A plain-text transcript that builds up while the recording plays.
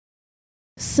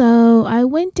So I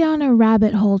went down a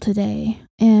rabbit hole today,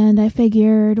 and I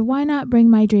figured why not bring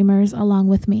my dreamers along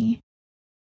with me?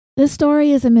 This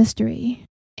story is a mystery,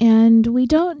 and we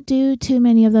don't do too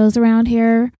many of those around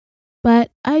here, but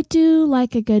I do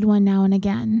like a good one now and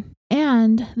again,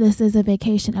 and this is a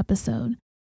vacation episode.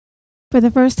 For the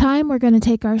first time, we're going to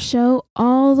take our show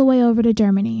all the way over to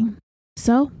Germany.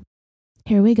 So,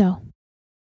 here we go.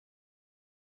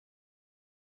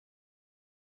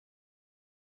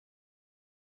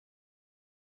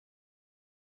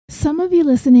 Some of you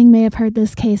listening may have heard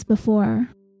this case before.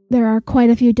 There are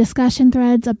quite a few discussion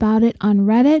threads about it on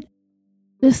Reddit.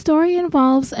 The story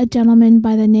involves a gentleman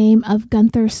by the name of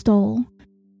Gunther Stoll,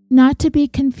 not to be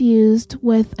confused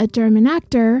with a German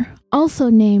actor also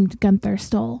named Gunther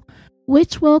Stoll,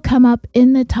 which will come up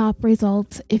in the top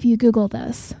results if you Google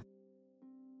this.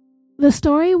 The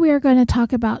story we are going to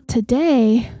talk about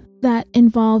today that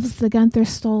involves the Gunther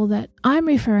Stoll that I'm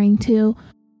referring to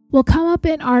will come up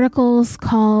in articles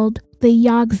called the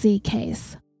Yogzi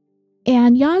case.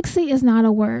 And Yogzi is not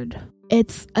a word.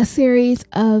 It's a series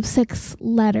of 6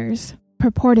 letters,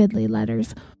 purportedly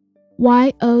letters,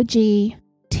 Yogtze.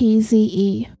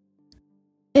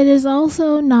 It is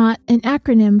also not an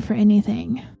acronym for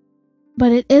anything,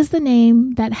 but it is the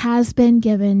name that has been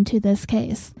given to this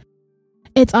case.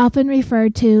 It's often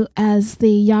referred to as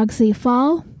the Yogzi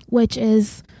Fall, which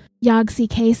is Yogzi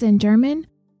case in German,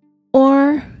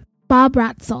 or Bob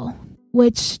Ratzel,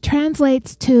 which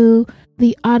translates to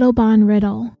the Autobahn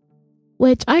riddle,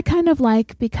 which I kind of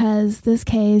like because this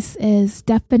case is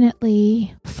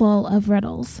definitely full of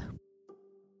riddles.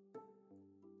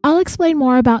 I'll explain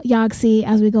more about Yogzi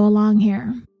as we go along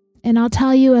here, and I'll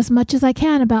tell you as much as I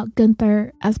can about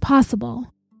Gunther as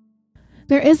possible.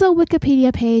 There is a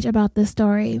Wikipedia page about this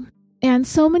story, and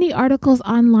so many articles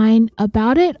online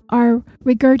about it are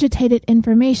regurgitated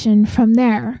information from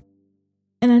there.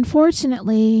 And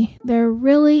unfortunately, there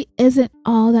really isn't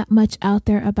all that much out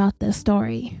there about this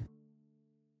story.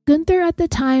 Gunther, at the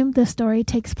time the story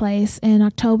takes place in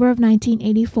October of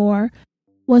 1984,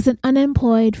 was an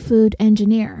unemployed food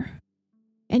engineer.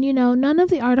 And none of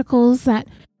the articles that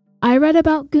I read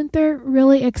about Gunther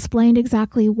really explained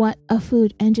exactly what a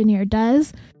food engineer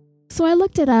does. So I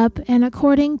looked it up, and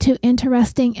according to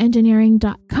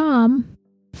interestingengineering.com,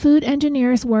 food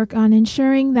engineers work on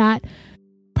ensuring that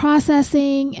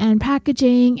processing and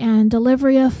packaging and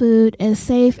delivery of food is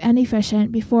safe and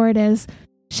efficient before it is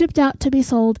shipped out to be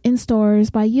sold in stores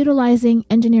by utilizing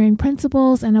engineering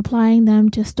principles and applying them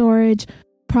to storage,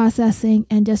 processing,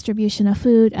 and distribution of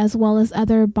food, as well as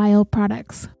other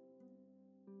bioproducts.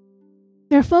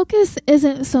 Their focus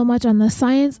isn't so much on the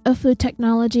science of food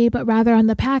technology, but rather on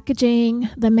the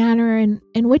packaging, the manner in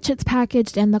which it's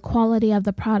packaged, and the quality of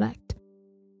the product.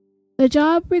 The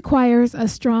job requires a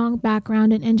strong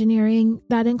background in engineering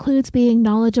that includes being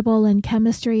knowledgeable in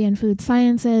chemistry and food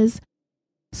sciences.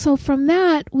 So from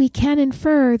that, we can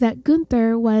infer that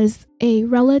Gunther was a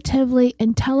relatively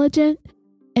intelligent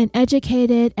and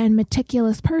educated and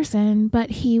meticulous person,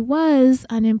 but he was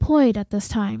unemployed at this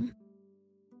time.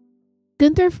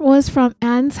 Gunther was from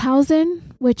Anshausen,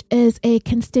 which is a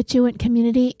constituent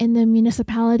community in the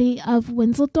municipality of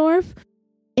Winseldorf,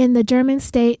 in the German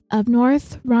state of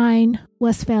North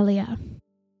Rhine-Westphalia.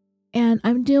 And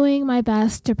I'm doing my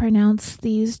best to pronounce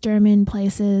these German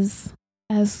places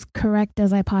as correct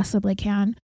as I possibly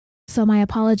can. So my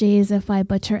apologies if I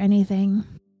butcher anything.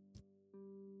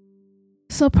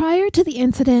 So prior to the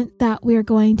incident that we're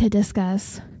going to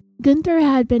discuss, Gunther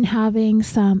had been having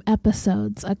some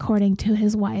episodes, according to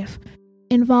his wife,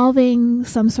 involving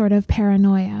some sort of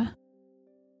paranoia.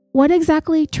 What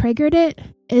exactly triggered it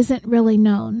isn't really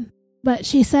known, but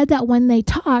she said that when they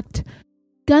talked,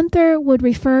 Gunther would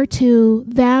refer to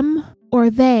them or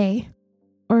they,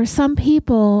 or some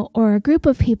people or a group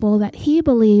of people that he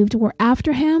believed were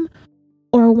after him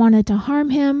or wanted to harm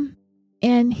him,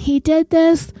 and he did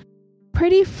this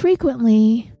pretty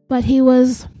frequently, but he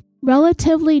was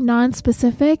relatively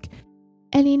nonspecific,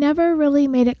 and he never really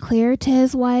made it clear to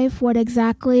his wife what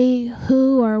exactly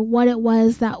who or what it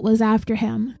was that was after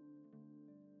him.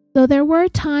 Though there were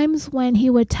times when he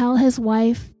would tell his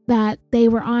wife that they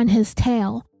were on his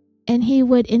tail, and he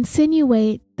would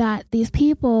insinuate that these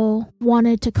people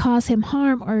wanted to cause him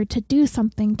harm or to do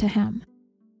something to him.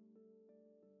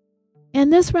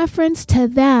 And this reference to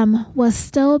them was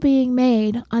still being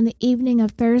made on the evening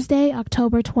of Thursday,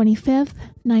 October 25th,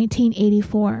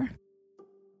 1984.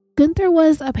 Gunther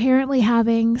was apparently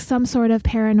having some sort of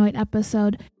paranoid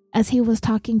episode as he was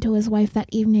talking to his wife that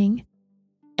evening.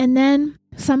 And then,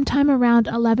 sometime around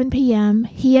 11 p.m.,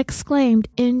 he exclaimed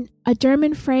in a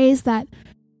German phrase that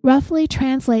roughly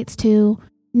translates to,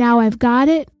 "Now I've got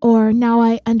it," or "Now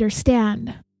I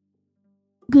understand."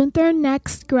 Gunther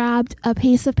next grabbed a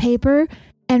piece of paper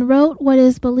and wrote what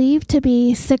is believed to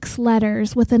be 6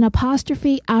 letters with an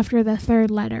apostrophe after the third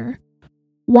letter.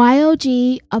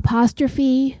 YOG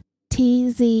apostrophe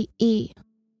TZE.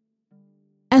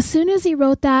 As soon as he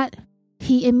wrote that,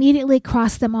 he immediately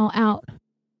crossed them all out.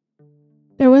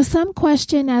 There was some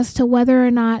question as to whether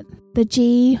or not the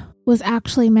G was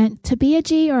actually meant to be a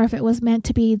G or if it was meant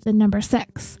to be the number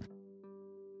 6.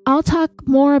 I'll talk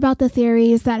more about the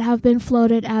theories that have been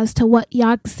floated as to what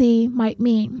Yagsi might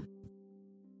mean.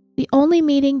 The only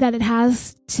meaning that it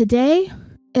has today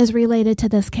is related to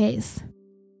this case.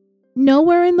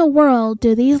 Nowhere in the world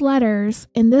do these letters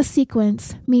in this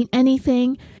sequence mean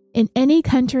anything in any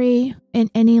country, in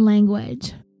any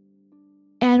language.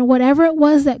 And whatever it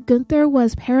was that Gunther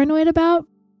was paranoid about,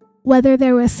 whether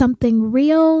there was something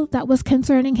real that was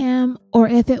concerning him or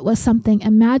if it was something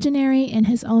imaginary in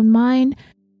his own mind,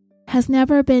 has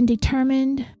never been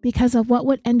determined because of what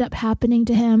would end up happening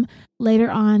to him later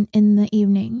on in the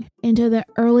evening, into the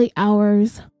early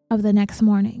hours of the next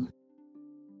morning.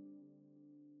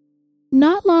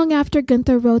 Not long after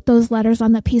Gunther wrote those letters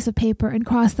on the piece of paper and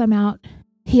crossed them out,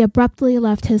 he abruptly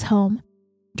left his home,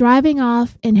 driving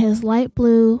off in his light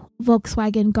blue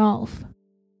Volkswagen Golf.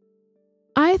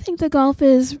 I think the Golf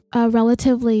is a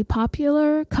relatively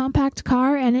popular compact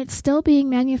car, and it's still being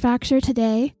manufactured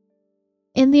today.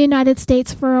 In the United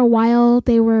States for a while,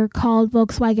 they were called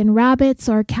Volkswagen Rabbits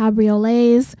or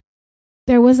Cabriolets.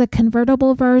 There was a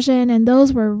convertible version, and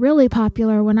those were really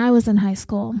popular when I was in high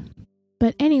school.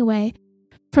 But anyway,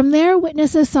 from there,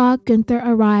 witnesses saw Gunther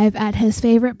arrive at his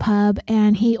favorite pub,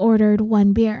 and he ordered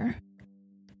 1 beer.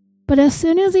 But as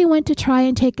soon as he went to try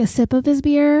and take a sip of his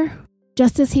beer,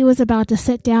 just as he was about to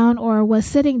sit down or was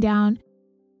sitting down,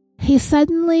 he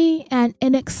suddenly and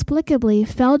inexplicably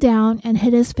fell down and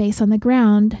hit his face on the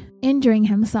ground, injuring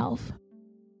himself.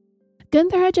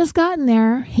 Gunther had just gotten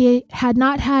there. He had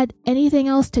not had anything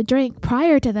else to drink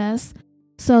prior to this,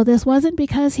 so this wasn't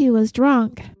because he was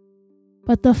drunk.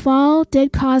 But the fall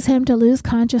did cause him to lose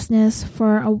consciousness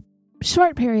for a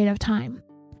short period of time.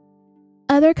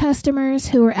 Other customers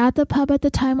who were at the pub at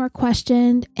the time were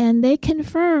questioned, and they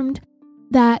confirmed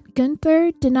that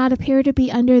Gunther did not appear to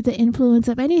be under the influence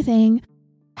of anything.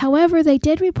 However, they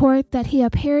did report that he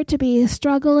appeared to be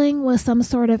struggling with some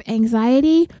sort of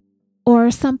anxiety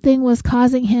or something was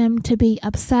causing him to be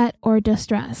upset or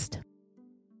distressed.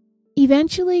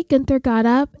 Eventually, Gunther got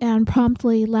up and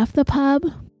promptly left the pub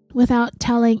without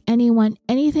telling anyone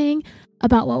anything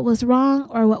about what was wrong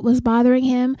or what was bothering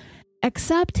him,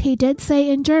 except he did say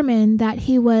in German that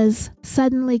he was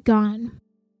suddenly gone.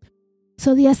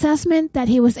 So the assessment that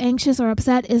he was anxious or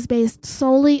upset is based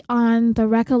solely on the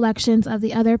recollections of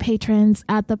the other patrons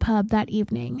at the pub that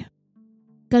evening.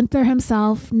 Gunther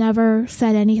himself never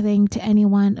said anything to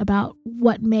anyone about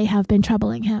what may have been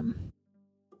troubling him.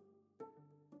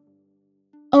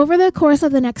 Over the course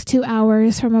of the next 2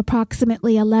 hours, from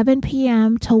approximately 11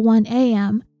 p.m. to 1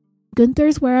 a.m.,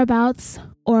 Gunther's whereabouts,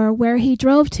 or where he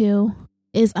drove to,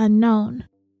 is unknown.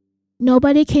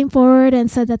 Nobody came forward and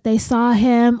said that they saw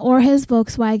him or his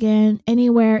Volkswagen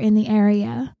anywhere in the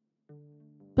area.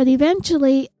 But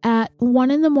eventually, at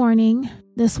 1 in the morning,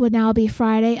 this would now be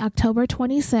Friday, October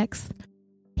 26th,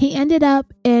 he ended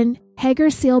up in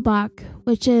Hagerseelbach,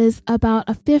 which is about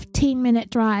a 15-minute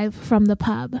drive from the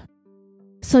pub.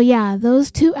 So yeah,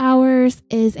 those 2 hours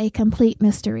is a complete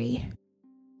mystery.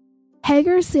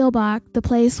 Hagerseelbach, the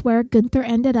place where Gunther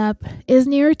ended up, is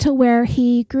near to where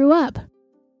he grew up.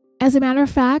 As a matter of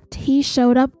fact, he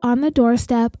showed up on the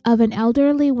doorstep of an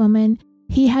elderly woman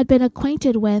he had been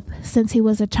acquainted with since he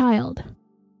was a child.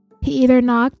 He either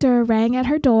knocked or rang at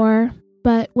her door,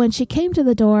 but when she came to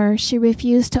the door, she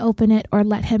refused to open it or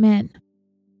let him in.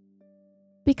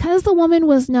 Because the woman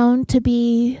was known to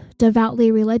be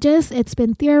devoutly religious, it's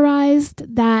been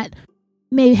theorized that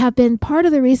may have been part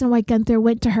of the reason why Gunther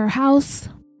went to her house,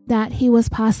 that he was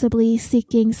possibly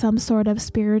seeking some sort of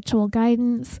spiritual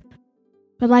guidance.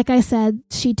 But like I said,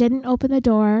 she didn't open the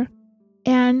door,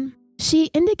 and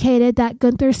she indicated that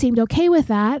Gunther seemed okay with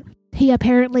that. He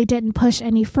apparently didn't push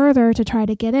any further to try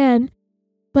to get in,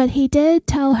 but he did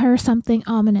tell her something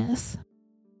ominous,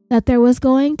 that there was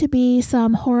going to be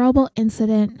some horrible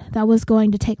incident that was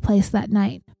going to take place that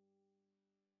night.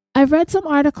 I've read some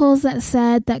articles that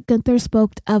said that Gunther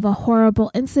spoke of a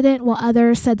horrible incident, while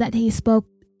others said that he spoke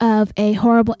of a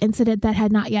horrible incident that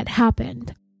had not yet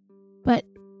happened. But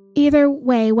either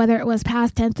way, whether it was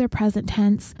past tense or present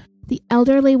tense, the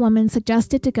elderly woman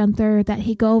suggested to Gunther that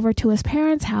he go over to his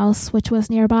parents' house, which was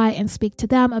nearby, and speak to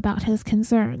them about his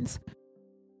concerns.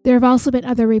 There have also been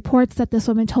other reports that this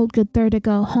woman told Gunther to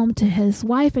go home to his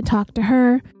wife and talk to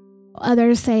her.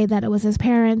 Others say that it was his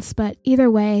parents, but either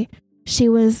way, she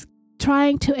was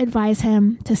trying to advise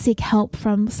him to seek help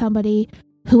from somebody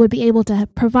who would be able to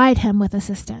provide him with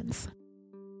assistance.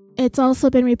 It's also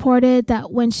been reported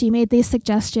that when she made these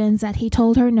suggestions that he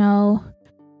told her no,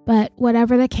 but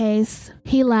whatever the case,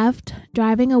 he left,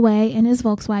 driving away in his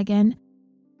Volkswagen,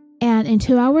 and in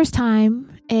 2 hours'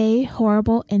 time, a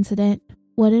horrible incident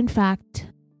would in fact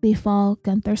befall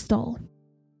Gunther Stoll.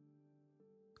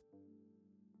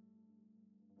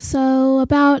 So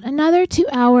about another 2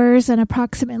 hours and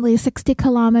approximately 60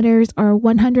 kilometers or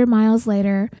 100 miles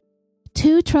later,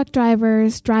 2 truck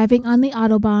drivers driving on the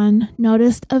Autobahn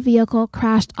noticed a vehicle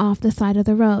crashed off the side of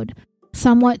the road,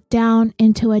 somewhat down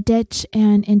into a ditch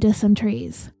and into some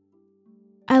trees.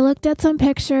 I looked at some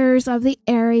pictures of the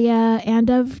area and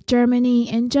of Germany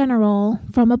in general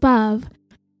from above,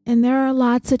 and there are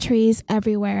lots of trees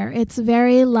everywhere. It's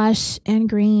very lush and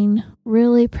green,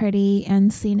 really pretty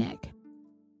and scenic.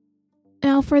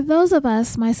 Now, for those of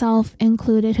us, myself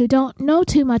included, who don't know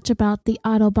too much about the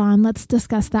Autobahn, let's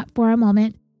discuss that for a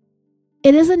moment.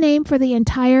 It is a name for the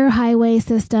entire highway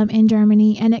system in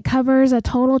Germany, and it covers a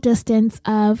total distance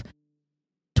of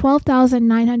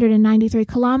 12,993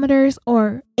 kilometers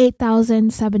or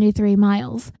 8,073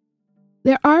 miles.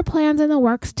 There are plans in the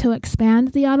works to expand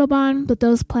the Autobahn, but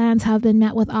those plans have been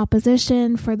met with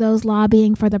opposition for those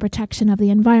lobbying for the protection of the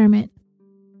environment.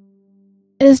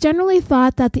 It is generally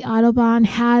thought that the Autobahn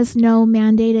has no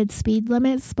mandated speed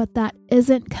limits, but that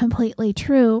isn't completely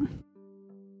true.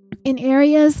 In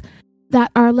areas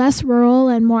that are less rural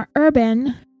and more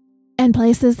urban, and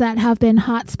places that have been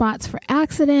hot spots for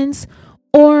accidents,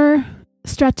 or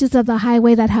stretches of the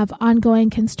highway that have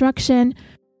ongoing construction,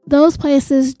 those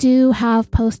places do have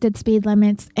posted speed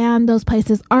limits, and those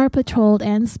places are patrolled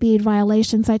and speed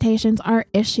violation citations are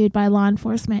issued by law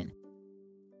enforcement.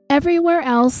 Everywhere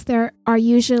else, there are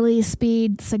usually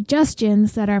speed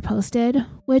suggestions that are posted,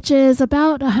 which is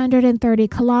about 130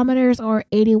 kilometers or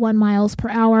 81 miles per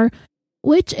hour,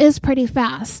 which is pretty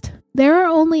fast. There are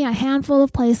only a handful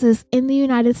of places in the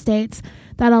United States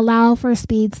that allow for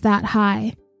speeds that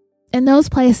high, and those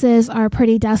places are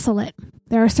pretty desolate.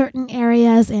 There are certain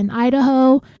areas in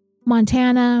Idaho,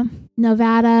 Montana,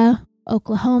 Nevada,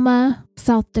 Oklahoma,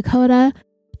 South Dakota,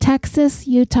 Texas,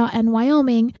 Utah, and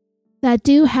Wyoming that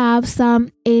do have some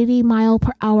 80 mile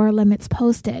per hour limits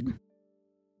posted.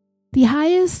 The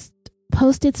highest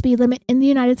posted speed limit in the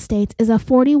United States is a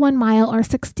 41 mile or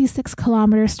 66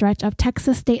 kilometer stretch of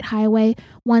Texas State Highway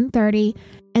 130,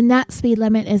 and that speed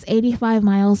limit is 85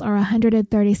 miles or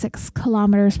 136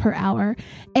 kilometers per hour,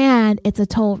 and it's a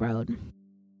toll road.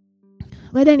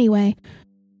 But anyway,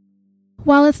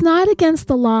 while it's not against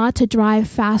the law to drive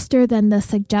faster than the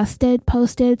suggested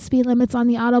posted speed limits on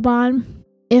the Autobahn,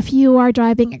 if you are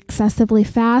driving excessively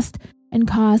fast and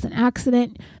cause an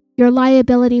accident, your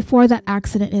liability for that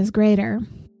accident is greater.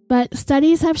 But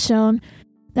studies have shown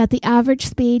that the average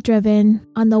speed driven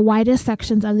on the widest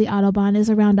sections of the Autobahn is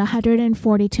around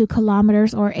 142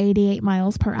 kilometers or 88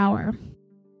 miles per hour.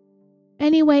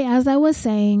 Anyway, as I was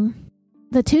saying,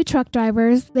 the 2 truck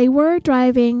drivers, they were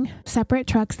driving separate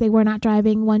trucks. They were not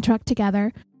driving one truck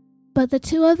together. But the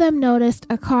 2 of them noticed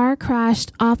a car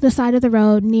crashed off the side of the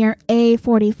road near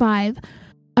A45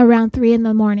 around 3 in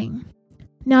the morning.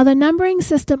 Now, the numbering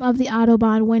system of the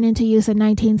Autobahn went into use in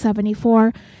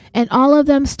 1974, and all of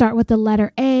them start with the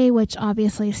letter A, which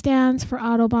obviously stands for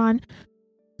Autobahn.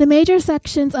 The major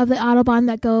sections of the Autobahn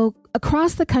that go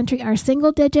across the country are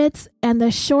single digits, and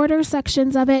the shorter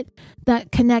sections of it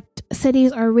that connect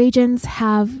cities or regions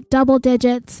have double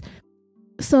digits.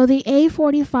 So the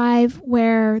A45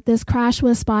 where this crash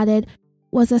was spotted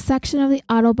was a section of the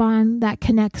Autobahn that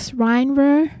connects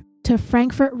Rheinruhr to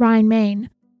Frankfurt, Rhine, Main.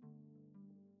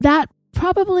 That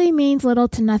probably means little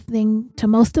to nothing to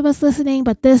most of us listening,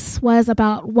 but this was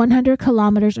about 100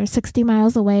 kilometers or 60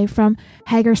 miles away from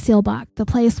Hagerseelbach, the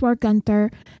place where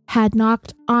Gunther had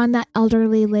knocked on that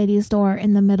elderly lady's door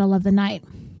in the middle of the night.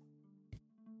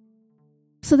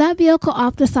 So that vehicle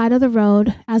off the side of the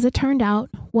road, as it turned out,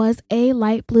 was a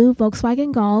light blue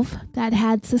Volkswagen Golf that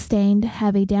had sustained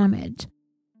heavy damage.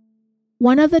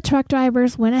 One of the truck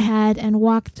drivers went ahead and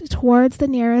walked towards the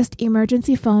nearest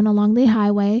emergency phone along the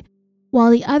highway, while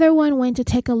the other one went to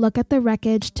take a look at the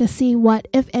wreckage to see what,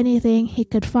 if anything, he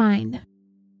could find.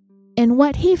 And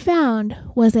what he found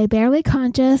was a barely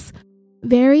conscious,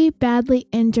 very badly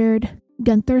injured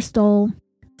Gunther Stoll,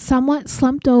 somewhat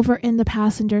slumped over in the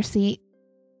passenger seat.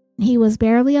 He was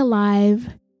barely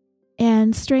alive,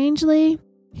 and strangely,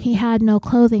 he had no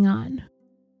clothing on.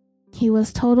 He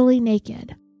was totally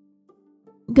naked.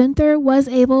 Gunther was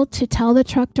able to tell the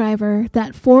truck driver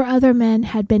that 4 other men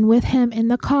had been with him in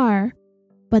the car,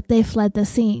 but they fled the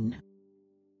scene.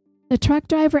 The truck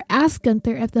driver asked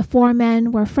Gunther if the 4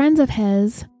 men were friends of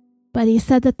his, but he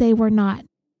said that they were not.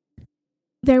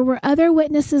 There were other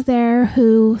witnesses there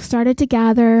who started to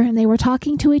gather, and they were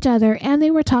talking to each other, and they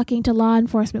were talking to law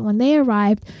enforcement when they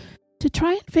arrived to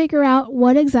try and figure out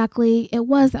what exactly it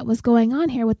was that was going on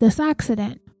here with this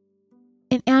accident.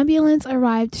 An ambulance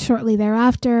arrived shortly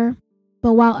thereafter,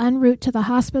 but while en route to the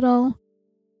hospital,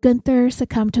 Gunther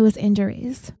succumbed to his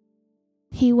injuries.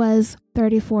 He was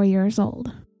 34 years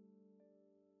old.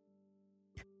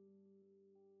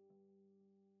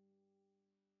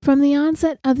 From the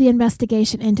onset of the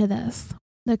investigation into this,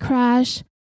 the crash,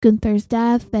 Gunther's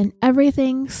death, and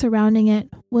everything surrounding it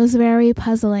was very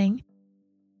puzzling.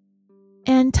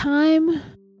 And time,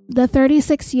 the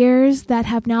 36 years that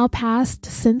have now passed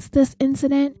since this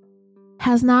incident,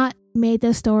 has not made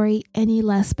the story any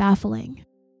less baffling.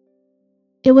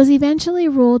 It was eventually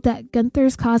ruled that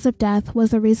Gunther's cause of death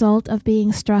was a result of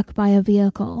being struck by a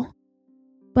vehicle.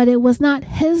 But it was not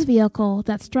his vehicle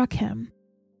that struck him.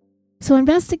 So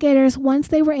investigators, once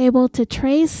they were able to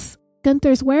trace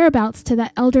Gunther's whereabouts to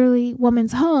that elderly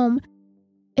woman's home,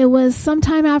 it was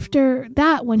sometime after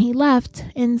that when he left,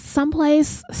 in some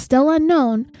place still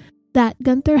unknown, that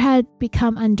Gunther had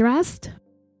become undressed.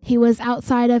 He was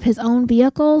outside of his own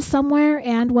vehicle somewhere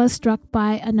and was struck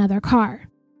by another car.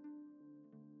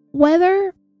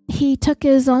 Whether he took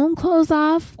his own clothes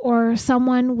off or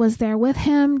someone was there with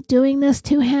him doing this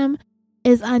to him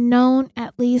is unknown,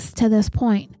 at least to this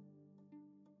point.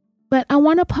 But I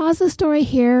want to pause the story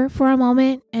here for a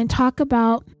moment and talk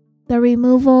about the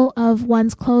removal of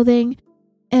one's clothing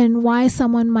and why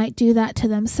someone might do that to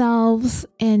themselves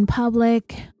in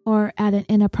public or at an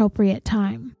inappropriate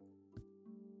time.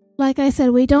 Like I said,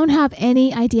 we don't have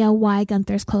any idea why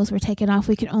Gunther's clothes were taken off.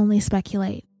 We can only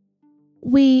speculate.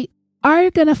 We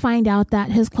are going to find out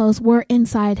that his clothes were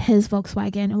inside his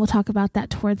Volkswagen, and we'll talk about that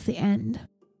towards the end.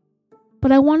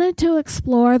 But I wanted to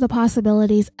explore the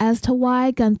possibilities as to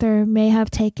why Gunther may have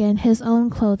taken his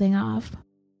own clothing off.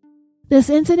 This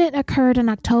incident occurred in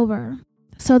October,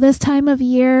 so this time of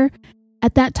year,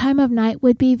 at that time of night,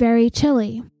 would be very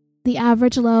chilly. The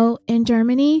average low in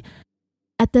Germany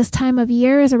at this time of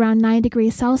year is around 9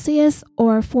 degrees Celsius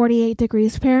or 48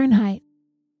 degrees Fahrenheit,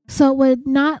 so it would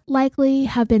not likely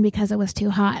have been because it was too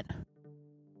hot.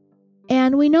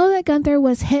 And we know that Gunther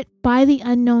was hit by the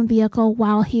unknown vehicle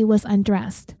while he was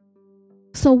undressed.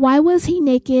 So why was he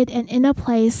naked and in a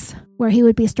place where he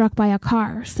would be struck by a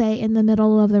car, say in the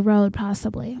middle of the road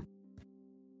possibly?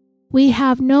 We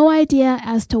have no idea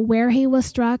as to where he was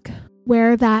struck,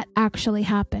 where that actually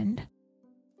happened.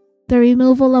 The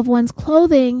removal of one's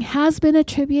clothing has been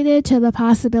attributed to the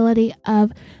possibility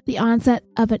of the onset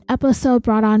of an episode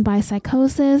brought on by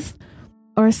psychosis,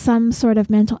 or some sort of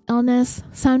mental illness,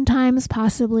 sometimes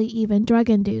possibly even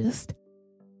drug-induced.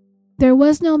 There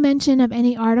was no mention of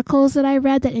any articles that I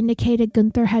read that indicated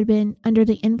Gunther had been under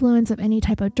the influence of any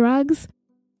type of drugs,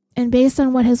 and based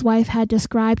on what his wife had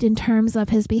described in terms of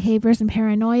his behaviors and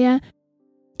paranoia,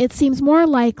 it seems more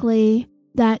likely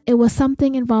that it was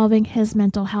something involving his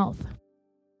mental health.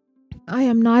 I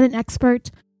am not an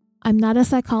expert. I'm not a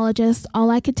psychologist.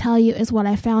 All I could tell you is what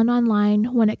I found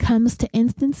online when it comes to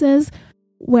instances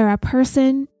where a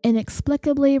person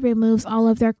inexplicably removes all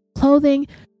of their clothing,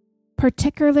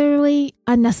 particularly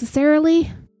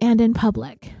unnecessarily and in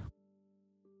public.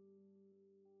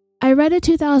 I read a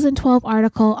 2012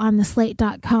 article on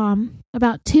theslate.com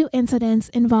about 2 incidents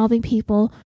involving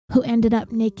people who ended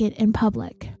up naked in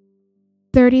public.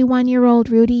 31-year-old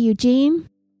Rudy Eugene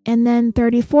and then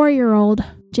 34-year-old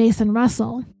Jason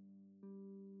Russell.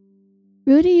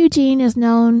 Rudy Eugene is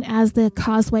known as the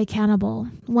Causeway Cannibal,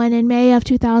 when in May of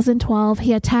 2012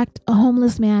 he attacked a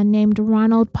homeless man named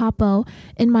Ronald Papo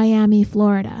in Miami,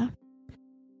 Florida.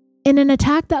 In an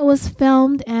attack that was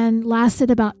filmed and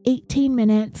lasted about 18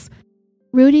 minutes,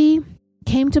 Rudy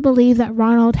came to believe that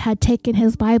Ronald had taken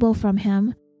his Bible from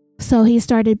him, so he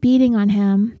started beating on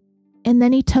him, and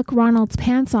then he took Ronald's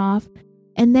pants off,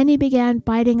 and then he began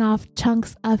biting off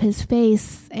chunks of his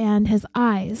face and his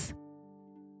eyes.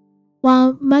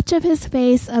 While much of his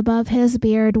face above his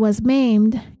beard was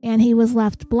maimed and he was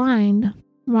left blind,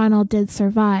 Ronald did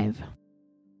survive.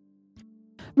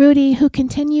 Rudy, who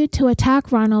continued to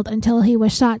attack Ronald until he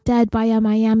was shot dead by a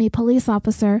Miami police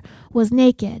officer, was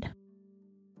naked.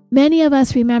 Many of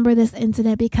us remember this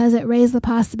incident because it raised the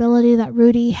possibility that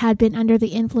Rudy had been under the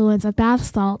influence of bath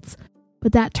salts,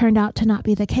 but that turned out to not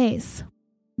be the case.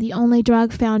 The only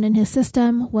drug found in his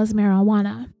system was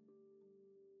marijuana.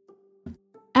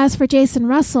 As for Jason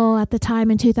Russell, at the time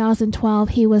in 2012,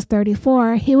 he was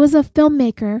 34. He was a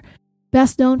filmmaker,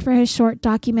 best known for his short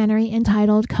documentary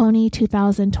entitled Kony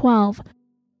 2012,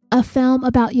 a film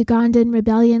about Ugandan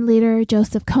rebellion leader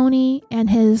Joseph Kony and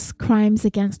his crimes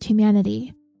against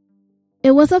humanity.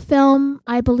 It was a film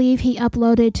I believe he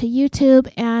uploaded to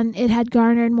YouTube, and it had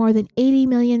garnered more than 80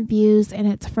 million views in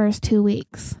its first 2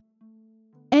 weeks.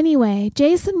 Anyway,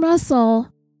 Jason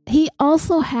Russell, he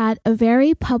also had a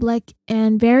very public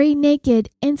and very naked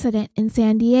incident in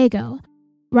San Diego,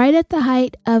 right at the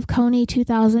height of Kony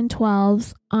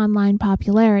 2012's online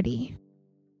popularity.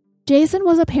 Jason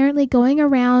was apparently going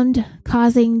around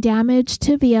causing damage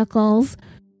to vehicles.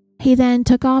 He then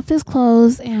took off his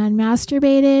clothes and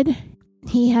masturbated.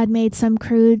 He had made some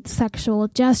crude sexual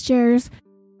gestures,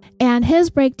 and his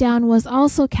breakdown was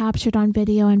also captured on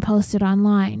video and posted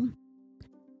online.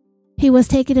 He was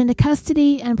taken into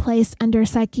custody and placed under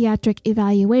psychiatric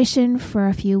evaluation for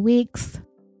a few weeks.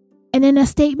 And in a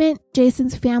statement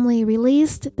Jason's family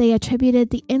released, they attributed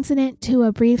the incident to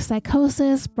a brief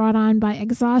psychosis brought on by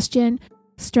exhaustion,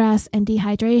 stress, and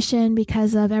dehydration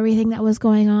because of everything that was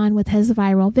going on with his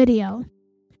viral video.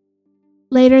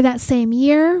 Later that same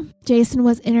year, Jason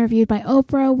was interviewed by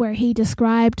Oprah, where he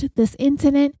described this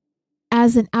incident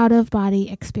as an out-of-body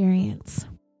experience.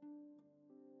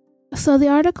 So the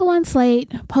article on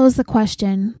Slate posed the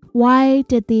question, why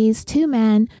did these two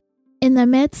men, in the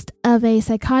midst of a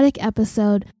psychotic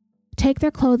episode, take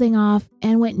their clothing off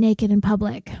and went naked in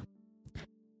public?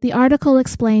 The article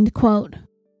explained, quote,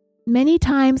 "Many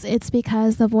times it's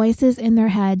because the voices in their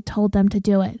head told them to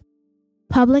do it.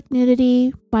 Public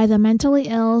nudity by the mentally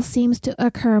ill seems to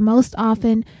occur most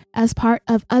often as part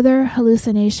of other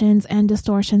hallucinations and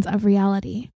distortions of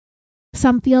reality.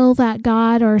 Some feel that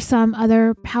God or some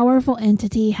other powerful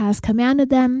entity has commanded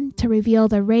them to reveal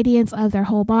the radiance of their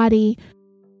whole body.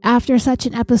 After such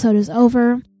an episode is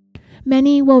over,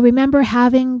 many will remember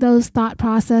having those thought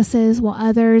processes, while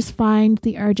others find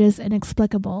the urges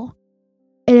inexplicable.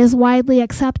 It is widely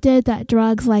accepted that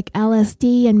drugs like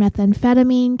LSD and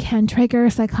methamphetamine can trigger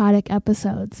psychotic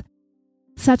episodes.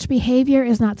 Such behavior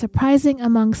is not surprising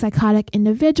among psychotic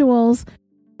individuals,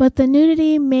 but the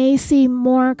nudity may seem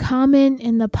more common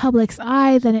in the public's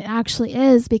eye than it actually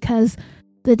is because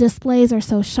the displays are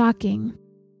so shocking.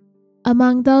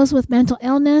 Among those with mental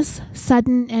illness,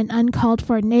 sudden and uncalled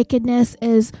for nakedness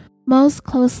is most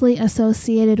closely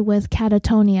associated with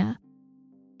catatonia.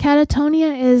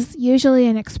 Catatonia is usually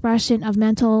an expression of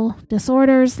mental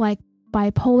disorders like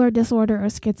bipolar disorder or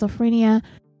schizophrenia,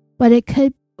 but it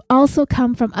could also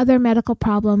come from other medical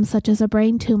problems such as a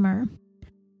brain tumor.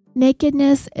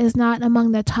 Nakedness is not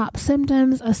among the top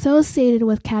symptoms associated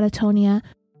with catatonia,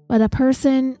 but a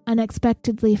person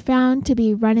unexpectedly found to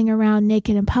be running around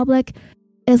naked in public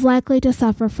is likely to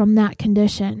suffer from that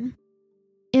condition.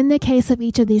 In the case of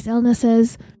each of these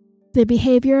illnesses, the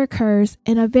behavior occurs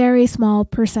in a very small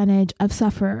percentage of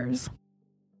sufferers.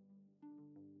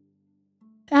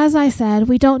 As I said,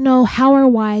 we don't know how or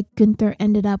why Gunther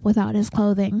ended up without his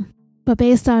clothing. But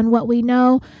based on what we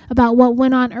know about what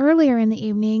went on earlier in the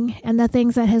evening and the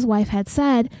things that his wife had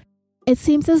said, it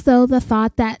seems as though the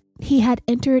thought that he had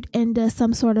entered into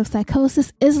some sort of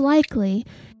psychosis is likely,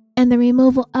 and the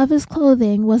removal of his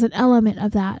clothing was an element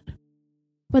of that.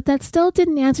 But that still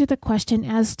didn't answer the question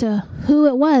as to who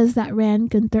it was that ran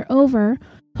Gunther over,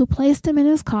 who placed him in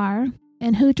his car,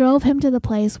 and who drove him to the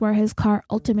place where his car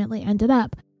ultimately ended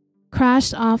up,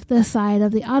 crashed off the side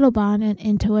of the Autobahn and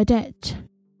into a ditch.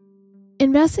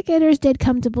 Investigators did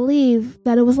come to believe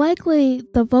that it was likely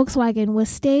the Volkswagen was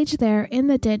staged there in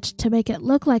the ditch to make it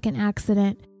look like an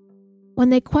accident. When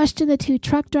they questioned the two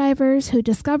truck drivers who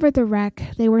discovered the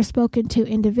wreck, they were spoken to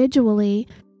individually,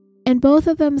 and both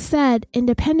of them said,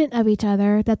 independent of each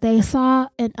other, that they saw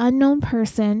an unknown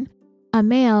person, a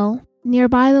male,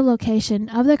 nearby the location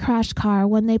of the crashed car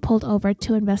when they pulled over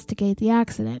to investigate the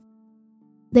accident.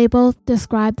 They both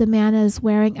described the man as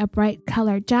wearing a bright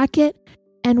colored jacket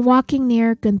and walking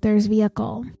near Gunther's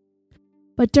vehicle.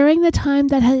 But during the time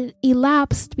that had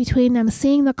elapsed between them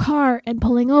seeing the car and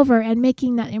pulling over and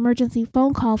making that emergency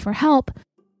phone call for help,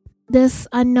 this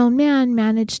unknown man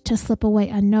managed to slip away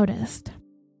unnoticed.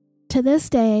 To this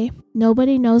day,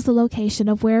 nobody knows the location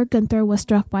of where Gunther was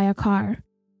struck by a car.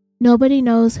 Nobody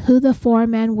knows who the four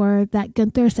men were that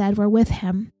Gunther said were with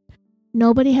him.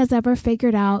 Nobody has ever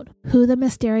figured out who the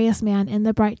mysterious man in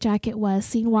the bright jacket was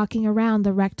seen walking around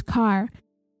the wrecked car.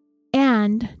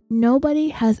 And nobody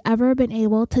has ever been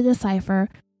able to decipher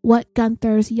what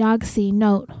Gunther's Yahtzee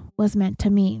note was meant to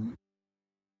mean.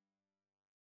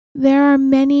 There are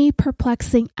many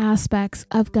perplexing aspects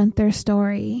of Gunther's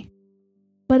story.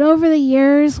 But over the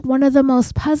years, one of the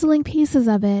most puzzling pieces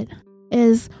of it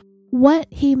is what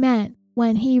he meant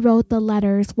when he wrote the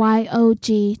letters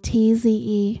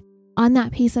YOGTZE on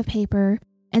that piece of paper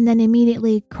and then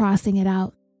immediately crossing it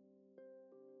out.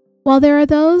 While there are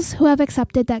those who have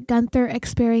accepted that Gunther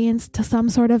experienced some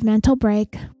sort of mental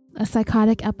break, a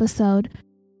psychotic episode,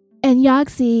 and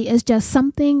Yogzi is just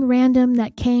something random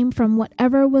that came from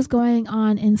whatever was going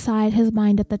on inside his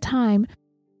mind at the time,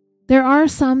 there are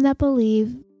some that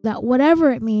believe that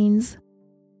whatever it means,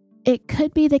 it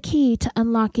could be the key to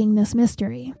unlocking this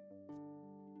mystery.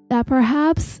 That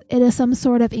perhaps it is some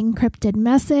sort of encrypted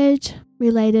message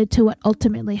related to what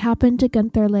ultimately happened to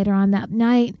Gunther later on that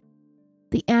night,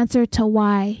 the answer to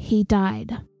why he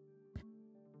died.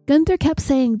 Gunther kept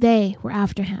saying they were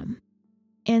after him,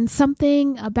 and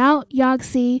something about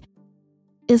Yogzi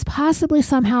is possibly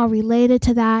somehow related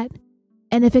to that,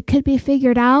 and if it could be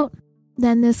figured out,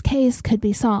 then this case could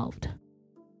be solved.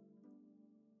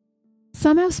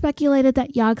 Some have speculated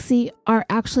that Yogzi are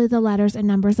actually the letters and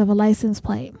numbers of a license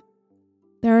plate.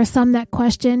 There are some that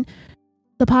question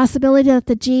the possibility that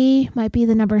the G might be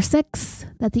the number 6,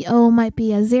 that the O might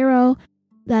be a 0,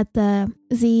 that the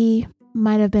Z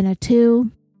might have been a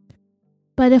 2.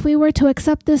 But if we were to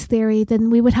accept this theory, then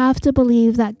we would have to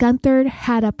believe that Gunther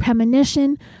had a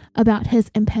premonition about his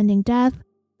impending death,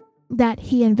 that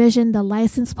he envisioned the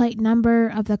license plate number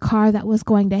of the car that was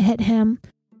going to hit him,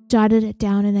 jotted it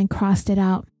down, and then crossed it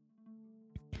out.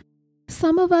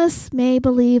 Some of us may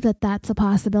believe that that's a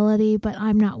possibility, but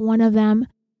I'm not one of them.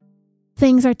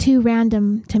 Things are too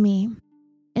random to me.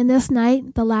 And this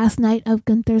night, the last night of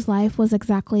Gunther's life, was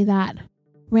exactly that.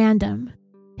 Random.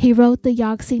 He wrote the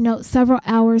Yogzi note several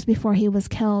hours before he was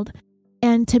killed,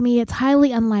 and to me it's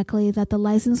highly unlikely that the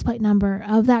license plate number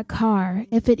of that car,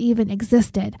 if it even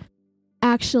existed,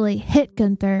 actually hit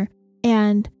Gunther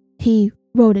and he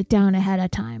wrote it down ahead of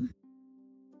time.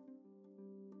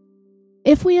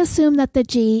 If we assume that the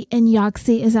G in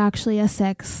Yogzi is actually a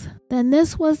 6, then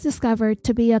this was discovered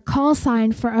to be a call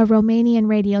sign for a Romanian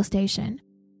radio station.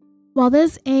 While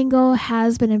this angle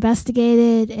has been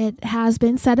investigated, it has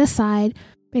been set aside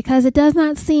because it does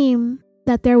not seem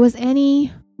that there was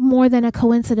any more than a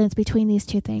coincidence between these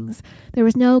two things. There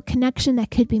was no connection that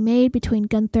could be made between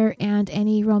Gunther and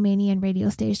any Romanian radio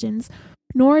stations,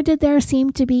 nor did there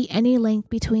seem to be any link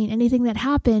between anything that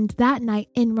happened that night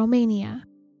in Romania.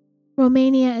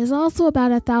 Romania is also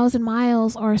about 1,000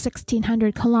 miles or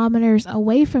 1,600 kilometers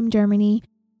away from Germany,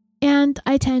 and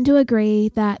I tend to agree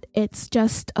that it's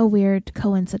just a weird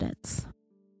coincidence.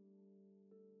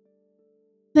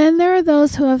 Then there are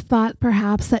those who have thought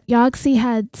perhaps that Yogzi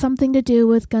had something to do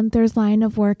with Gunther's line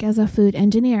of work as a food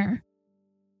engineer.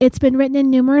 It's been written in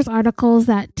numerous articles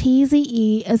that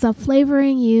TZE is a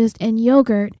flavoring used in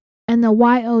yogurt and the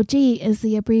YOG is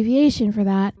the abbreviation for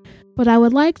that, but I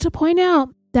would like to point out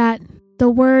that the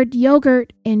word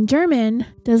yogurt in German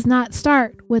does not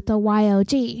start with the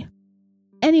YOG.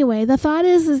 Anyway, the thought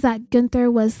is that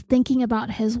Gunther was thinking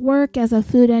about his work as a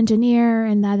food engineer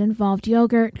and that involved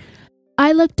yogurt.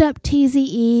 I looked up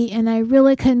TZE and I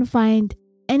really couldn't find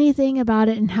anything about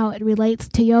it and how it relates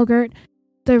to yogurt.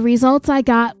 The results I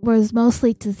got was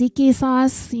mostly tzatziki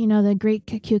sauce, the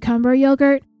Greek cucumber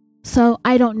yogurt, so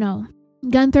I don't know.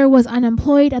 Gunther was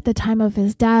unemployed at the time of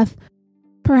his death.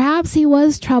 Perhaps he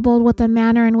was troubled with the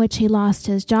manner in which he lost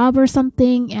his job or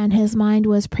something, and his mind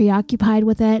was preoccupied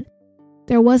with it.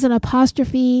 There was an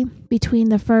apostrophe between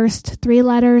the first 3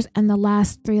 letters and the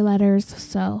last 3 letters,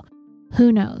 so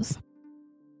who knows?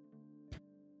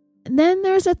 Then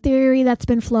there's a theory that's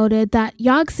been floated that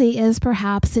Yogzi is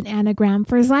perhaps an anagram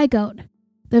for zygote,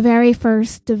 the very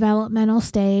first developmental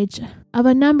stage of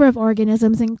a number of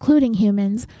organisms, including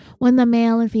humans, when the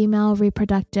male and female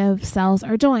reproductive cells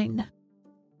are joined.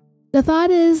 The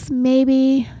thought is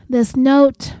maybe this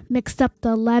note mixed up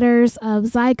the letters of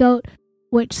zygote,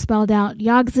 which spelled out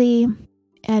Yogzi,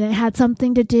 and it had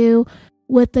something to do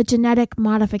with the genetic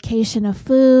modification of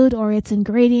food or its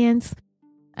ingredients.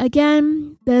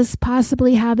 Again, this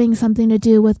possibly having something to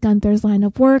do with Gunther's line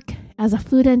of work as a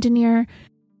food engineer.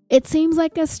 It seems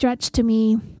like a stretch to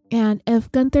me, and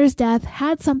if Gunther's death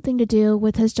had something to do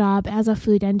with his job as a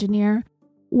food engineer,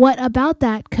 what about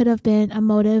that could have been a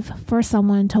motive for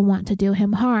someone to want to do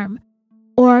him harm,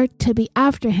 or to be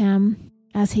after him,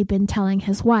 as he'd been telling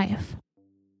his wife?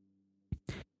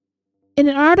 In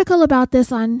an article about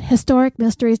this on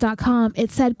historicmysteries.com,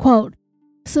 it said, quote,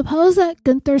 "Suppose that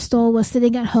Gunther Stoll was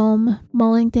sitting at home,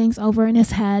 mulling things over in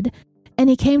his head, and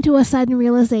he came to a sudden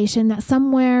realization that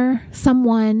somewhere,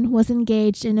 someone was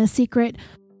engaged in a secret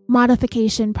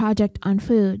modification project on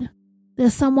food.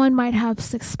 Someone might have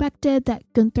suspected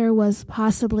that Gunther was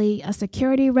possibly a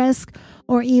security risk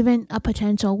or even a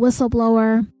potential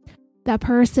whistleblower. That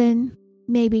person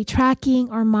may be tracking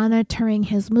or monitoring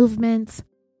his movements.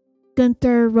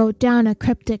 Gunther wrote down a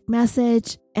cryptic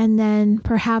message, and then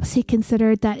perhaps he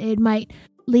considered that it might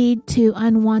lead to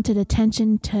unwanted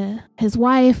attention to his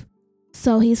wife,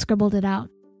 so he scribbled it out.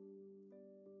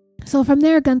 So from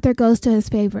there, Gunther goes to his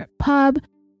favorite pub,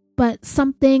 but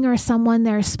something or someone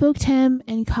there spooked him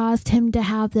and caused him to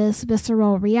have this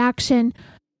visceral reaction,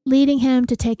 leading him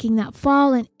to taking that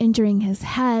fall and injuring his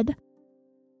head.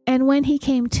 And when he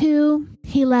came to,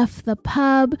 he left the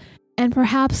pub, and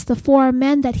perhaps the 4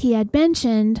 men that he had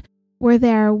mentioned were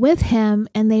there with him,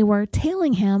 and they were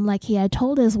tailing him like he had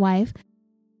told his wife,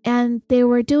 and they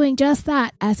were doing just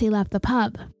that as he left the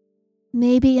pub.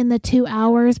 Maybe in the 2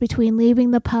 hours between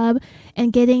leaving the pub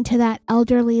and getting to that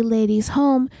elderly lady's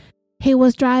home, he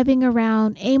was driving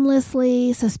around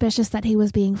aimlessly, suspicious that he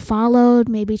was being followed,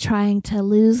 maybe trying to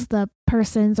lose the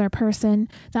person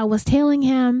that was tailing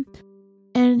him.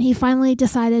 And he finally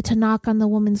decided to knock on the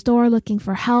woman's door looking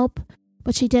for help,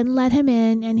 but she didn't let him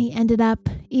in, and he ended up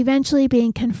eventually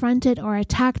being confronted or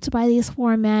attacked by these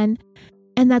 4 men,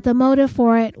 and that the motive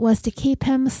for it was to keep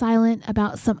him silent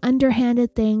about some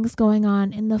underhanded things going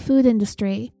on in the food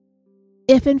industry,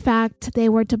 if in fact they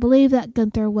were to believe that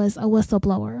Gunther was a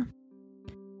whistleblower.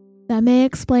 That may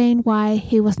explain why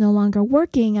he was no longer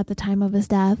working at the time of his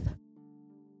death.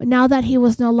 But now that he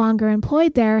was no longer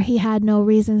employed there, he had no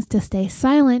reasons to stay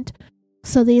silent,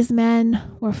 so these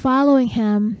men were following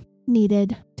him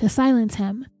needed to silence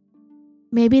him.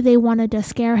 Maybe they wanted to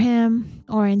scare him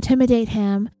or intimidate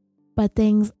him, but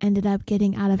things ended up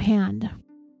getting out of hand.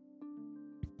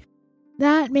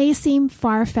 That may seem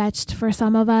far-fetched for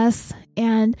some of us,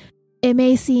 and it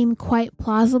may seem quite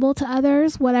plausible to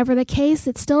others. Whatever the case,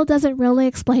 it still doesn't really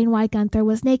explain why Gunther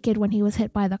was naked when he was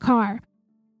hit by the car.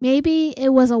 Maybe it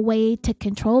was a way to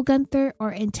control Gunther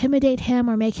or intimidate him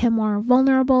or make him more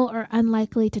vulnerable or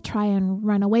unlikely to try and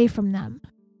run away from them.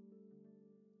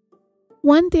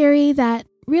 One theory that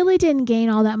really didn't gain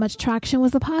all that much traction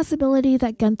was the possibility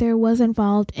that Gunther was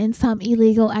involved in some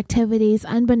illegal activities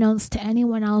unbeknownst to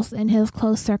anyone else in his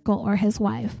close circle or his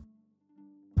wife.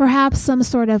 Perhaps some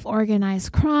sort of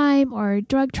organized crime or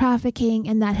drug trafficking,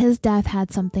 and that his death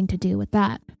had something to do with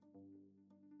that.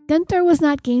 Gunther was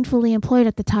not gainfully employed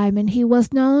at the time, and he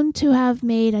was known to have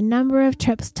made a number of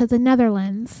trips to the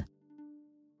Netherlands.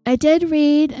 I did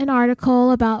read an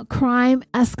article about crime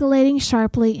escalating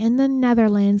sharply in the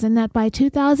Netherlands, and that by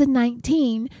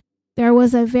 2019, there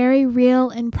was a very real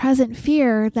and present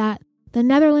fear that the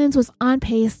Netherlands was on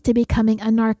pace to becoming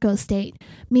a narco state,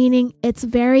 meaning its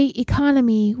very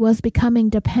economy was becoming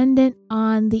dependent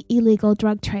on the illegal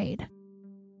drug trade.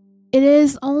 It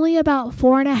is only about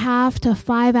 4.5 to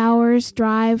 5 hours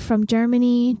drive from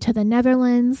Germany to the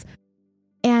Netherlands,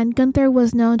 and Gunther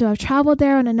was known to have traveled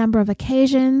there on a number of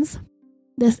occasions.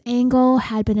 This angle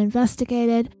had been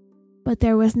investigated, but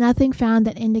there was nothing found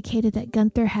that indicated that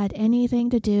Gunther had anything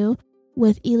to do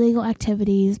with illegal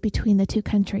activities between the 2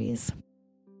 countries.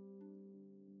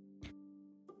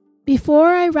 Before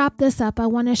I wrap this up, I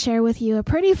want to share with you a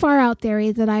pretty far out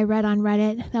theory that I read on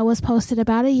Reddit that was posted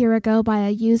about a year ago by a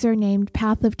user named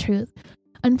Path of Truth.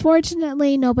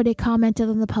 Unfortunately, nobody commented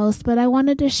on the post, but I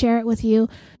wanted to share it with you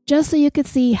just so you could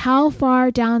see how far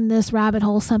down this rabbit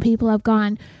hole some people have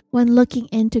gone when looking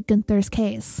into Gunther's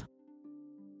case.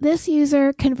 This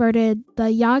user converted the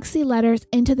Yagsi letters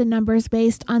into the numbers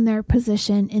based on their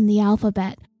position in the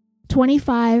alphabet: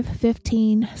 25,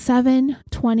 15, 7,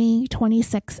 20,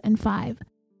 26, and 5.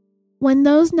 When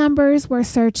those numbers were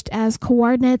searched as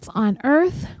coordinates on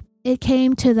Earth, it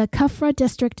came to the Kufra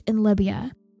district in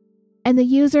Libya, and the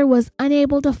user was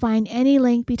unable to find any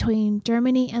link between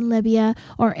Germany and Libya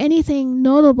or anything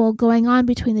notable going on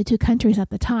between the 2 countries at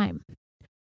the time.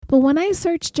 But when I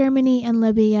searched Germany and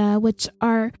Libya, which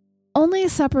are only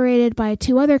separated by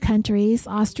 2 other countries,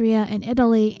 Austria and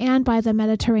Italy, and by the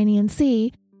Mediterranean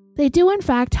Sea, they do in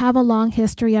fact have a long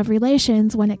history of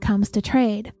relations when it comes to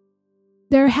trade.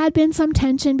 There had been some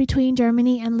tension between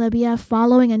Germany and Libya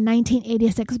following a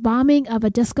 1986 bombing of a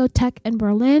discotheque in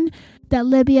Berlin that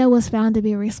Libya was found to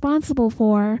be responsible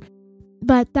for,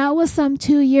 but that was some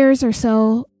 2 years or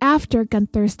so after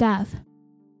Gunther's death.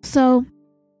 So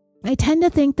I tend to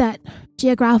think that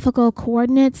geographical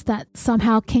coordinates that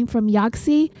somehow came from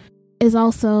Yagsi is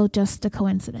also just a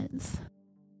coincidence.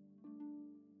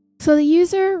 So the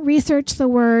user researched the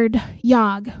word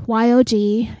Yog,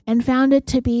 Y-O-G, and found it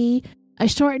to be a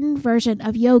shortened version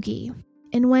of yogi.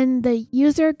 And when the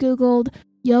user Googled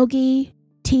yogi,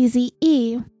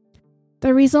 TZE,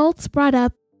 the results brought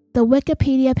up the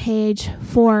Wikipedia page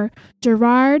for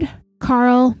Gerard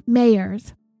Karl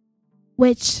Mayers,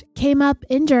 which came up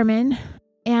in German,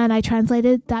 and I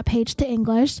translated that page to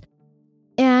English.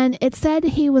 And it said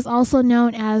he was also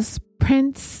known as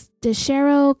Prince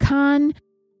Deshero Khan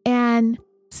and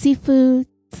Sifu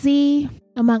Zi,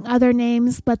 among other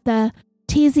names, but the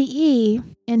TZE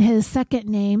in his second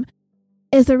name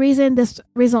is the reason this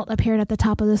result appeared at the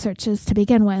top of the searches to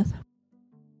begin with.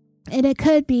 And it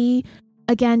could be,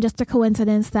 again, just a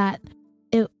coincidence that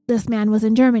this man was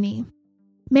in Germany.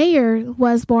 Mayer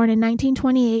was born in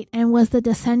 1928 and was the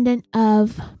descendant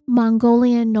of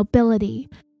Mongolian nobility.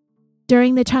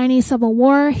 During the Chinese Civil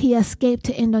War, he escaped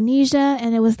to Indonesia,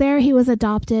 and it was there he was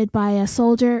adopted by a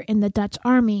soldier in the Dutch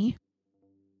army.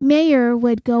 Mayer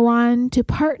would go on to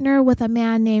partner with a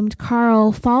man named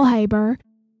Karl Fallhaber,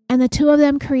 and the two of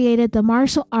them created the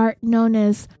martial art known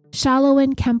as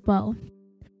Shaolin Kempo.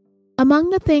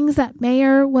 Among the things that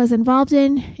Mayer was involved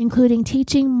in, including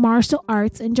teaching martial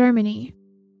arts in Germany.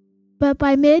 But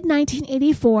by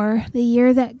mid-1984, the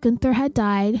year that Günther had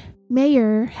died,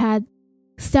 Mayer had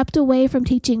stepped away from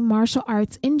teaching martial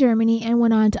arts in Germany and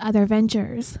went on to other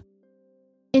ventures.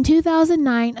 In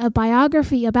 2009, a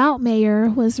biography about Mayer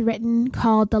was written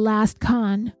called The Last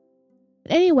Khan.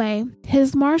 Anyway,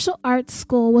 his martial arts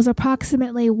school was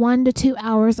approximately 1 to 2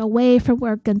 hours away from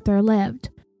where Günther lived.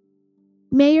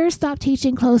 Mayer stopped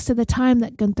teaching close to the time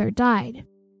that Günther died,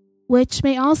 which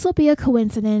may also be a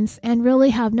coincidence and really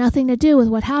have nothing to do with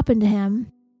what happened to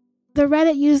him. The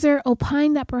Reddit user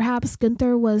opined that perhaps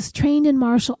Günther was trained in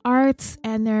martial arts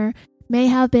and there may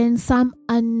have been some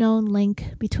unknown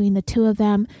link between the two of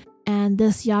them, and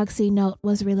this Yogzi note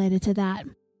was related to that.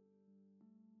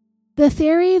 The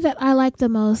theory that I like the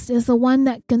most is the one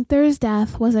that Günther's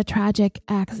death was a tragic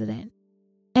accident,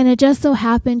 and it just so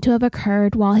happened to have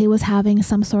occurred while he was having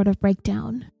some sort of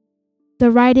breakdown.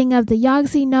 The writing of the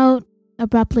Yogzi note,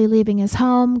 abruptly leaving his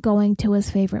home, going to his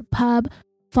favorite pub,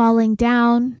 falling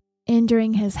down,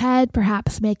 injuring his head,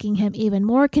 perhaps making him even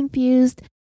more confused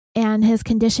and his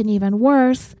condition even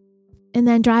worse, and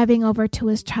then driving over to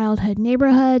his childhood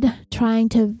neighborhood, trying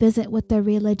to visit with the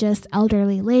religious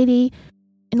elderly lady,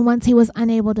 and once he was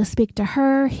unable to speak to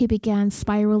her, he began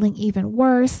spiraling even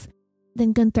worse.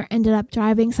 Then Günther ended up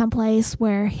driving someplace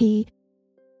where he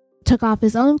took off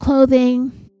his own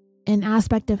clothing, an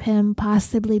aspect of him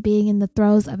possibly being in the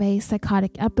throes of a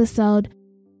psychotic episode.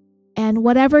 And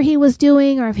whatever he was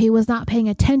doing, or if he was not paying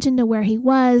attention to where he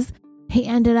was, he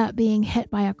ended up being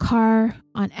hit by a car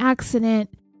on accident.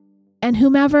 And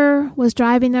whomever was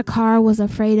driving the car was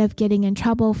afraid of getting in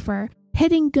trouble for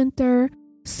hitting Günther,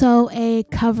 so a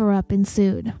cover-up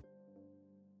ensued.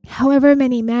 However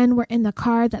many men were in the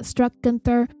car that struck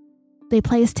Günther, they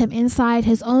placed him inside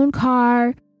his own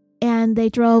car, and they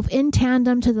drove in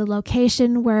tandem to the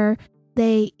location where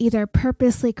they either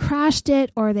purposely crashed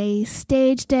it or they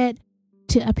staged it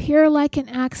to appear like an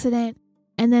accident,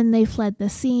 and then they fled the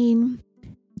scene,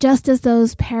 just as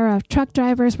those pair of truck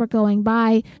drivers were going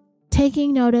by,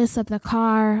 taking notice of the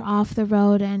car off the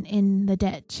road and in the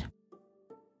ditch.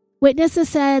 Witnesses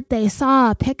said they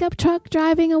saw a pickup truck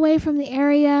driving away from the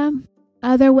area.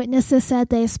 Other witnesses said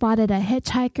they spotted a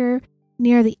hitchhiker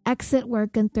near the exit where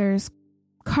Günther's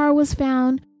car was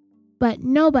found, but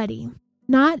nobody,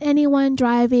 not anyone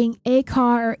driving a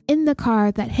car or in the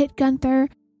car that hit Günther,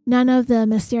 none of the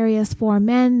mysterious 4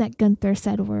 men that Günther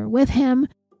said were with him,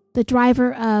 the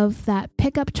driver of that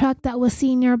pickup truck that was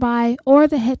seen nearby, or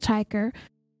the hitchhiker,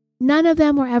 none of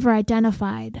them were ever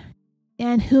identified.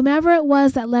 And whomever it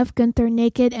was that left Günther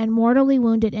naked and mortally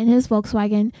wounded in his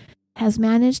Volkswagen has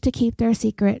managed to keep their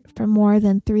secret for more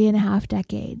than 3.5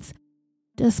 decades.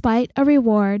 Despite a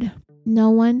reward,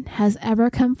 no one has ever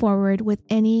come forward with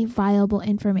any viable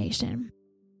information.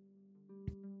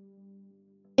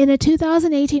 In a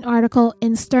 2018 article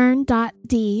in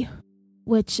Stern.d,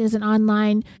 which is an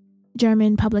online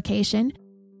German publication,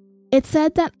 it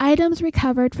said that items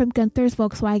recovered from Günther's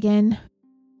Volkswagen,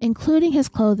 including his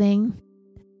clothing,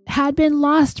 had been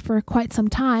lost for quite some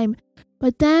time,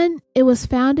 but then it was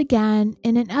found again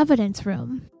in an evidence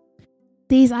room.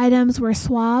 These items were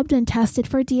swabbed and tested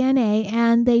for DNA,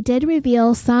 and they did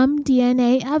reveal some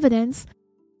DNA evidence,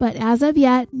 but as of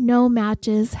yet, no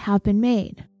matches have been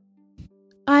made.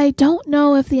 I don't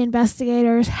know if the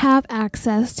investigators have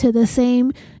access to the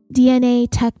same DNA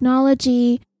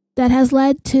technology that has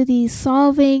led to the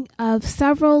solving of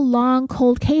several long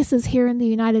cold cases here in the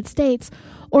United States,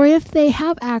 or if they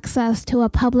have access to a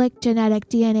public genetic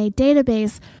DNA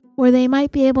database where they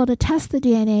might be able to test the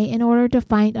DNA in order to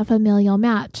find a familial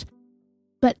match.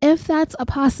 But if that's a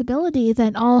possibility,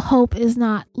 then all hope is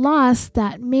not lost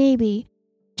that maybe,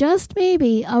 just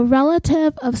maybe, a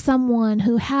relative of someone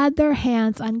who had their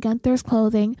hands on Gunther's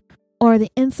clothing or the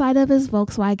inside of his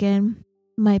Volkswagen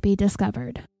might be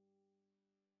discovered.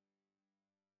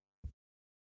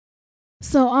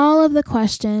 So all of the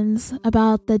questions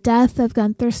about the death of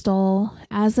Gunther Stoll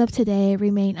as of today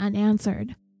remain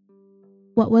unanswered.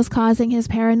 What was causing his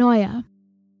paranoia?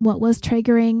 What was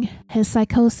triggering his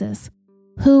psychosis?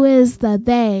 Who is the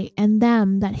they and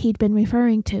them that he'd been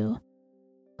referring to?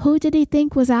 Who did he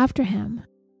think was after him?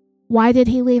 Why did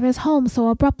he leave his home so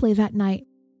abruptly that night?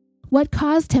 What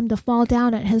caused him to fall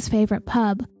down at his favorite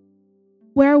pub?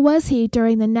 Where was he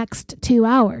during the next 2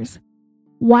 hours?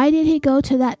 Why did he go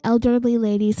to that elderly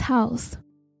lady's house?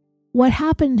 What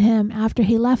happened to him after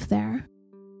he left there?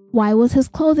 Why was his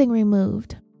clothing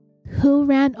removed? Who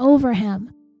ran over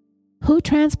him? Who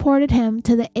transported him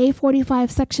to the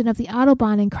A45 section of the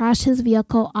Autobahn and crashed his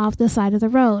vehicle off the side of the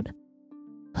road?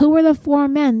 Who were the 4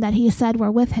 men that he said were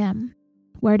with him?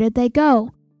 Where did they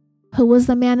go? Who was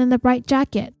the man in the bright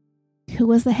jacket? Who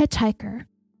was the hitchhiker?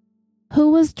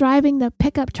 Who was driving the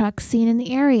pickup truck seen in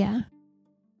the area?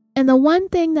 And the one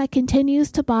thing that continues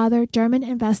to bother German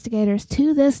investigators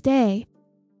to this day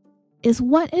is,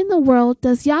 what in the world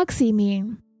does Yahtzee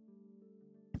mean?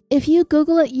 If you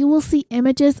Google it, you will see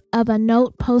images of a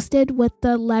note posted with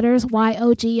the letters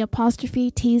YOG''TZE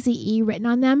written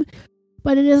on them,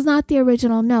 but it is not the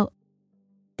original note.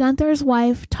 Gunther's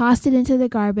wife tossed it into the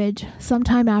garbage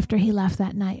sometime after he left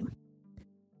that night.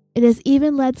 It has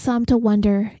even led some to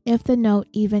wonder if the note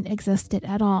even existed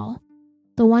at all.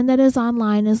 The one that is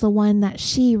online is the one that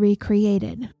she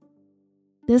recreated.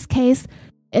 This case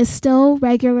is still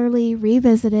regularly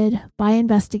revisited by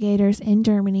investigators in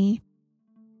Germany.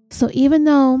 So even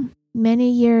though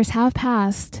many years have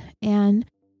passed and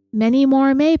many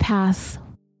more may pass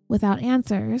without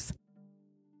answers,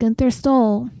 Gunther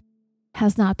Stoll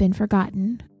has not been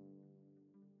forgotten.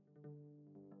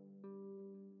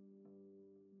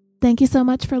 Thank you so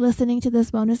much for listening to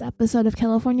this bonus episode of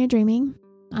California Dreaming.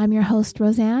 I'm your host,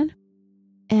 Roseanne,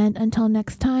 and until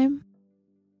next time,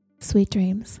 sweet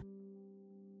dreams.